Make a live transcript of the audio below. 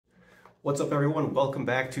What's up, everyone? Welcome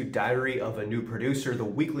back to Diary of a New Producer, the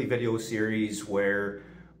weekly video series where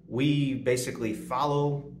we basically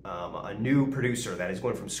follow a new producer that is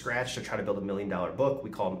going from scratch to try to build $1 million book.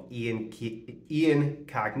 We call him Ian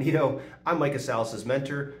Cognito. I'm Mike Casales'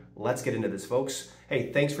 mentor. Let's get into this, folks.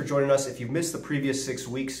 Hey, thanks for joining us. If you've missed the previous 6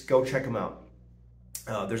 weeks, go check them out.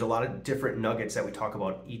 There's a lot of different nuggets that we talk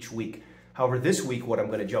about each week. However, this week, what I'm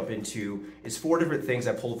going to jump into is 4 different things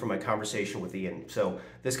I pulled from my conversation with Ian. So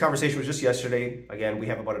this conversation was just yesterday. Again, we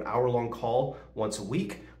have about an hour-long call once a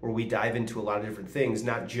week where we dive into a lot of different things,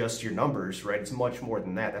 not just your numbers, right? It's much more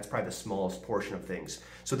than that. That's probably the smallest portion of things.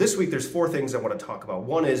 So this week, there's 4 things I want to talk about.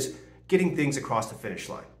 One is getting things across the finish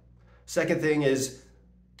line. Second thing is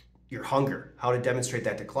your hunger, how to demonstrate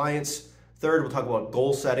that to clients. Third, we'll talk about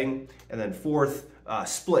goal setting. And then fourth,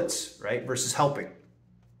 splits, right, versus helping.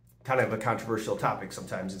 Kind of a controversial topic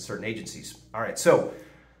sometimes in certain agencies. All right, so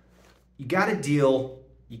you got a deal,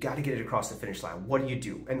 you got to get it across the finish line. What do you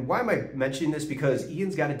do? And why am I mentioning this? Because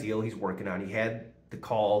Ian's got a deal he's working on. He had the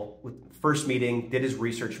call with first meeting, did his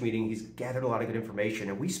research meeting. He's gathered a lot of good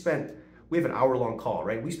information, and we have an hour-long call,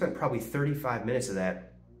 right? We spent probably 35 minutes of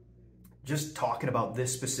that just talking about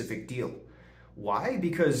this specific deal. Why?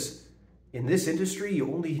 Because in this industry,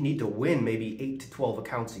 you only need to win maybe 8 to 12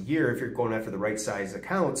 accounts a year if you're going after the right size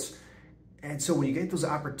accounts. And so when you get those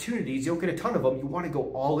opportunities, you don't get a ton of them. You want to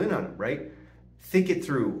go all in on them, right? Think it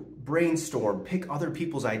through, brainstorm, pick other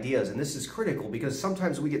people's ideas. And this is critical because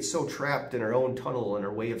sometimes we get so trapped in our own tunnel and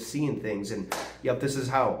our way of seeing things. And yep, this is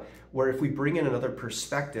how, where if we bring in another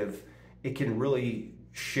perspective, it can really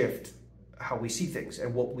shift how we see things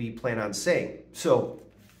and what we plan on saying. So,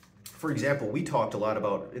 for example, we talked a lot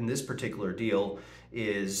about in this particular deal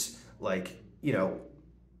is like, you know,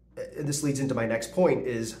 and this leads into my next point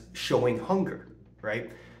is showing hunger,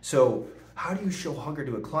 right? So how do you show hunger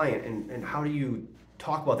to a client and how do you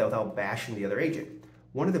talk about that without bashing the other agent?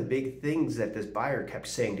 One of the big things that this buyer kept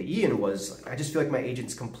saying to Ian was, I just feel like my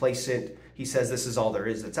agent's complacent. He says this is all there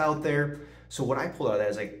is that's out there. So what I pulled out of that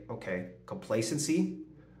is like, okay, complacency,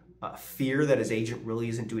 fear that his agent really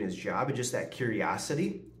isn't doing his job, and just that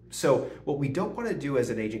curiosity. So what we don't want to do as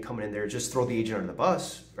an agent coming in there is just throw the agent under the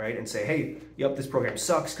bus, right? And say, hey, yep, this program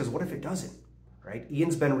sucks, because what if it doesn't, right?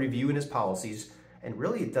 Ian's been reviewing his policies, and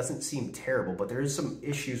really it doesn't seem terrible, but there is some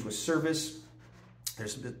issues with service.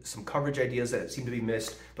 There's some coverage ideas that seem to be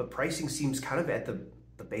missed, but pricing seems kind of at the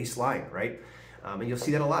baseline, right? And you'll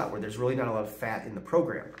see that a lot where there's really not a lot of fat in the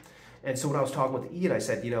program. And so when I was talking with Ian, I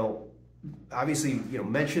said, you know, obviously, you know,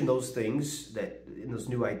 mention those things that in those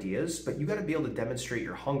new ideas, but you got to be able to demonstrate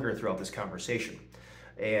your hunger throughout this conversation.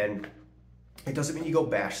 And it doesn't mean you go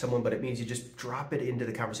bash someone, but it means you just drop it into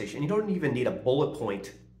the conversation. And you don't even need a bullet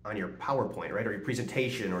point on your PowerPoint, right? Or your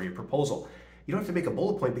presentation or your proposal. You don't have to make a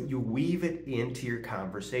bullet point, but you weave it into your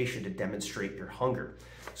conversation to demonstrate your hunger.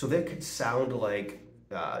 So that could sound like,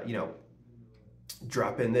 you know,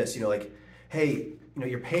 drop in this, you know, like, hey, you know,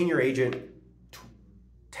 you're paying your agent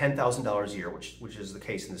 $10,000 a year, which is the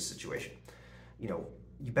case in this situation. You know,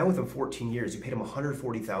 you've been with them 14 years, you paid them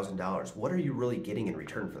 $140,000. What are you really getting in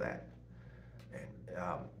return for that?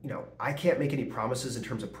 And, you know, I can't make any promises in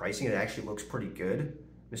terms of pricing. It actually looks pretty good,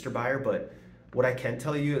 Mr. Buyer, but what I can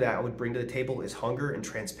tell you that I would bring to the table is hunger and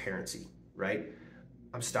transparency, right?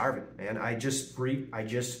 I'm starving, man. I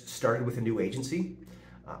just started with a new agency.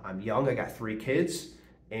 I'm young, I got 3 kids,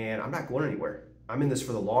 and I'm not going anywhere. I'm in this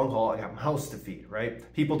for the long haul. I got mouths to feed,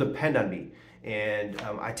 right? People depend on me, and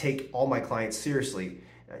I take all my clients seriously,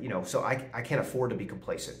 you know, so I can't afford to be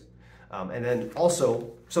complacent. And then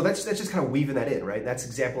also, so that's just kind of weaving that in, right? That's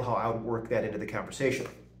example how I would work that into the conversation.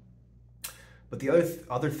 But the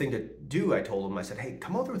other thing to do, I told him, I said, hey,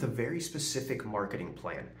 come out there with a very specific marketing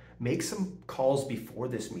plan. Make some calls before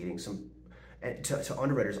this meeting, to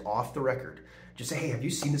underwriters off the record. Just say, hey, have you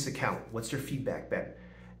seen this account? What's your feedback been?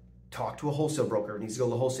 Talk to a wholesale broker, needs to go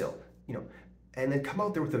to wholesale, you know, and then come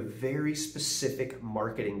out there with a very specific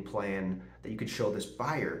marketing plan that you could show this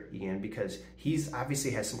buyer, Ian, because he's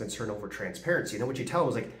obviously has some concern over transparency. And then what you tell him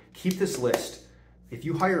is like, keep this list. If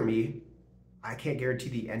you hire me, I can't guarantee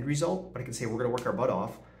the end result, but I can say we're going to work our butt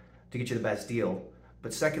off to get you the best deal.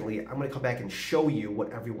 But secondly, I'm going to come back and show you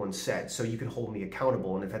what everyone said so you can hold me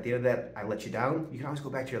accountable. And if at the end of that I let you down, you can always go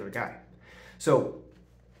back to your other guy. So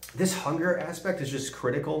this hunger aspect is just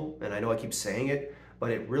critical, and I know I keep saying it,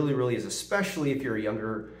 but it really, really is, especially if you're a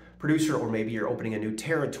younger producer, or maybe you're opening a new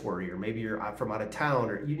territory, or maybe you're from out of town,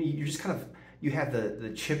 or you're just kind of, you have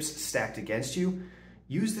the chips stacked against you.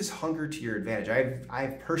 Use this hunger to your advantage.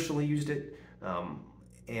 I've personally used it,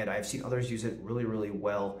 and I've seen others use it really, really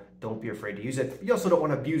well. Don't be afraid to use it. You also don't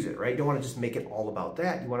want to abuse it, right? You don't want to just make it all about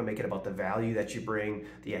that. You want to make it about the value that you bring,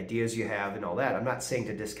 the ideas you have, and all that. I'm not saying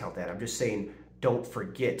to discount that. I'm just saying don't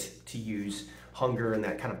forget to use hunger and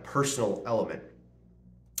that kind of personal element.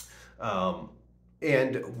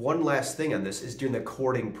 And one last thing on this is during the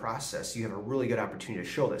courting process, you have a really good opportunity to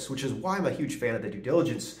show this, which is why I'm a huge fan of the due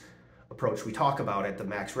diligence approach we talk about at the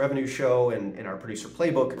Max Revenue Show and in our producer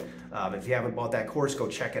playbook. If you haven't bought that course, go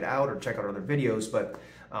check it out or check out other videos. But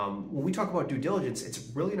when we talk about due diligence, it's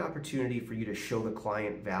really an opportunity for you to show the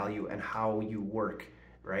client value and how you work,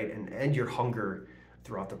 right? And your hunger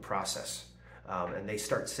throughout the process. And they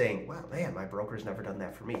start saying, wow, man, my broker's never done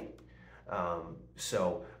that for me.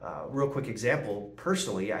 Real quick example,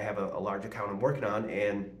 personally, I have a large account I'm working on,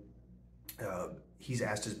 and he's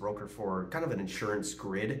asked his broker for kind of an insurance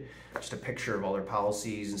grid, just a picture of all their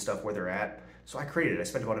policies and stuff where they're at. So I created it. I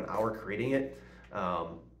spent about an hour creating it,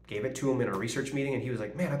 gave it to him in a research meeting, and he was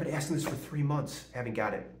like, man, I've been asking this for 3 months, haven't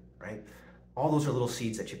got it, right? All those are little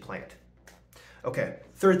seeds that you plant. Okay,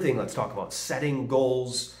 third thing, let's talk about setting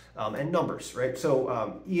goals and numbers, right?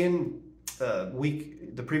 So Ian,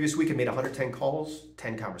 the previous week, I made 110 calls,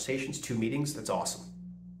 10 conversations, 2 meetings. That's awesome.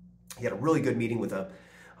 He had a really good meeting with a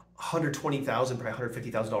 $120,000,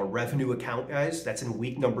 probably $150,000 revenue account, guys. That's in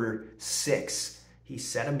week number 6. He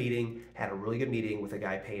set a meeting, had a really good meeting with a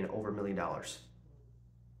guy paying over $1 million,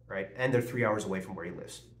 right? And they're 3 hours away from where he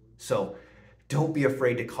lives. So don't be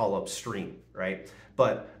afraid to call upstream, right?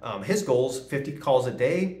 But his goals, 50 calls a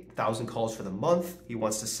day, 1,000 calls for the month. He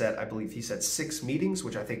wants to set, I believe he said 6 meetings,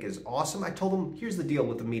 which I think is awesome. I told him, here's the deal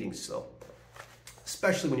with the meetings though,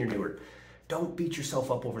 especially when you're newer. Don't beat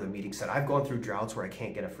yourself up over the meeting set. I've gone through droughts where I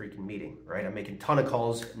can't get a freaking meeting, right? I'm making a ton of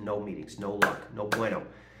calls, no meetings, no luck, no bueno.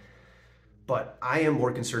 But I am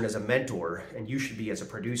more concerned as a mentor, and you should be as a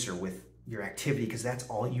producer, with your activity, because that's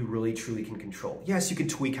all you really truly can control. Yes, you can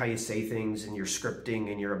tweak how you say things and your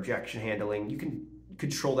scripting and your objection handling. You can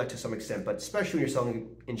control that to some extent, but especially when you're selling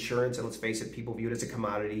insurance, and let's face it, people view it as a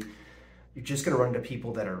commodity, you're just going to run into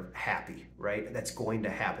people that are happy, right? That's going to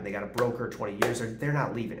happen. They got a broker 20 years, they're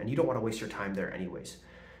not leaving, and you don't want to waste your time there anyways.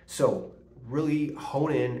 So really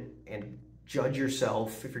hone in and judge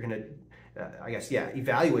yourself if you're going to,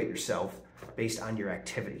 evaluate yourself based on your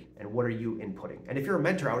activity and what are you inputting. And if you're a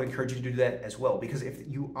mentor, I would encourage you to do that as well, because if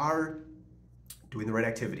you are doing the right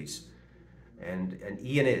activities, and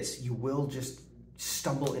Ian is, you will just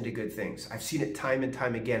stumble into good things. I've seen it time and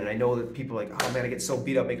time again, and I know that people are like, oh man, I get so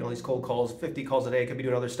beat up making all these cold calls, 50 calls a day, I could be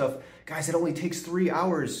doing other stuff. Guys, it only takes 3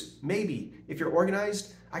 hours, maybe. If you're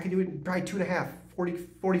organized, I can do it in probably 2.5,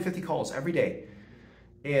 40, 50 calls every day.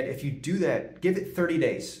 And if you do that, give it 30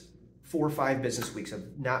 days, 4 or 5 business weeks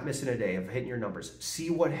of not missing a day, of hitting your numbers.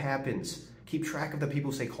 See what happens. Keep track of the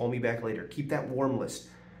people who say, call me back later. Keep that warm list.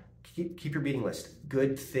 Keep your meeting list.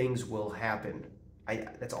 Good things will happen.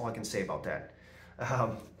 That's all I can say about that.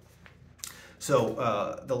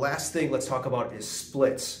 The last thing let's talk about is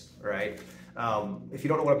splits, right? If you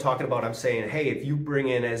don't know what I'm talking about, I'm saying, hey, if you bring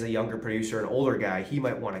in as a younger producer an older guy, he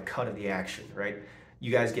might want a cut of the action, right?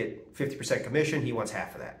 You guys get 50% commission, he wants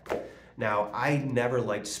half of that. Now, I never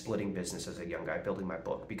liked splitting business as a young guy building my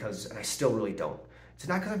book, and I still really don't. It's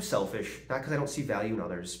not because I'm selfish, not because I don't see value in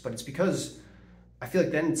others, but it's because I feel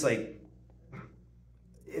like then it's like,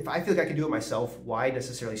 if I feel like I can do it myself, why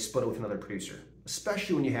necessarily split it with another producer?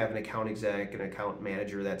 Especially when you have an account exec, an account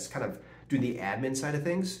manager that's kind of doing the admin side of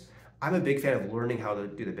things. I'm a big fan of learning how to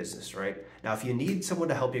do the business, right? Now, if you need someone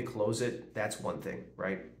to help you close it, that's one thing,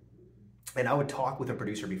 right? And I would talk with a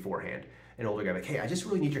producer beforehand, an older guy, like, hey, I just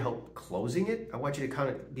really need your help closing it. I want you to kind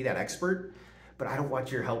of be that expert, but I don't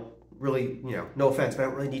want your help really, no offense, but I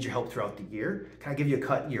don't really need your help throughout the year. Can I give you a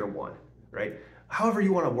cut year 1, right? However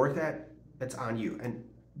you want to work that, that's on you.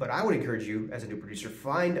 But I would encourage you as a new producer,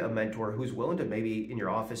 find a mentor who's willing to, maybe in your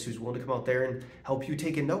office, who's willing to come out there and help you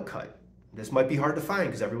take a no cut. This might be hard to find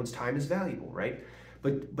because everyone's time is valuable, right?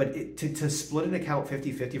 But to split an account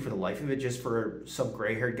 50-50 for the life of it, just for some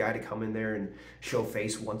gray-haired guy to come in there and show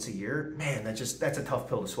face once a year, man, that's a tough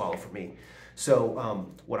pill to swallow for me.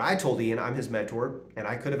 So what I told Ian, I'm his mentor, and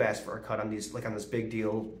I could have asked for a cut on these, like on this big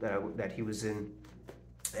deal that he was in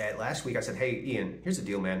last week. I said, hey, Ian, here's the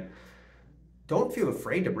deal, man. Don't feel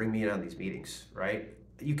afraid to bring me in on these meetings, right?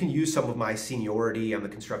 You can use some of my seniority. I'm the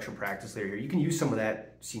construction practice leader here. You can use some of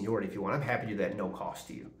that seniority if you want. I'm happy to do that, no cost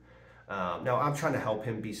to you. Now, I'm trying to help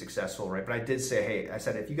him be successful, right? But I did say, hey, I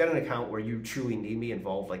said, if you got an account where you truly need me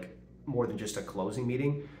involved, like more than just a closing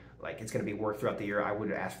meeting, like it's going to be work throughout the year, I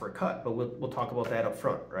would ask for a cut, but we'll talk about that up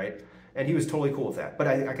front, right? And he was totally cool with that. But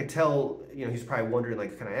I could tell, he's probably wondering,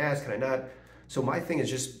 like, can I ask, can I not? So my thing is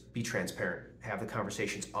just be transparent. have the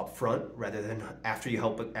conversations up front rather than after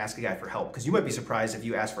you ask a guy for help. Because you might be surprised if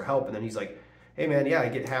you ask for help and then he's like, hey man, yeah, I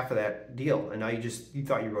get half of that deal. And now you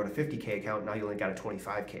thought you were going a 50K account, now you only got a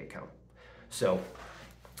 25K account. So,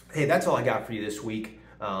 hey, that's all I got for you this week.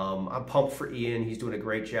 I'm pumped for Ian. He's doing a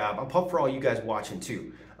great job. I'm pumped for all you guys watching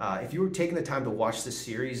too. If you were taking the time to watch this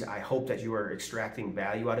series, I hope that you are extracting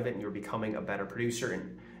value out of it and you're becoming a better producer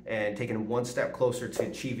and taking one step closer to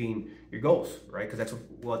achieving your goals, right? Because that's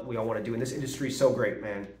what we all want to do. And this industry is so great,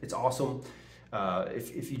 man. It's awesome.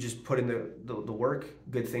 If you just put in the work,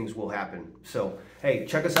 good things will happen. So, hey,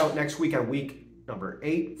 check us out next week on week number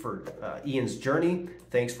 8 for Ian's journey.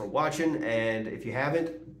 Thanks for watching. And if you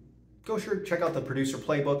haven't, go check out the Producer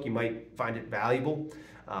Playbook. You might find it valuable.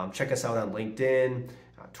 Check us out on LinkedIn,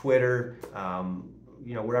 Twitter,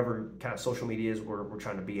 whatever kind of social medias we're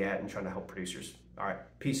trying to be at and trying to help producers. All right,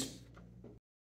 peace.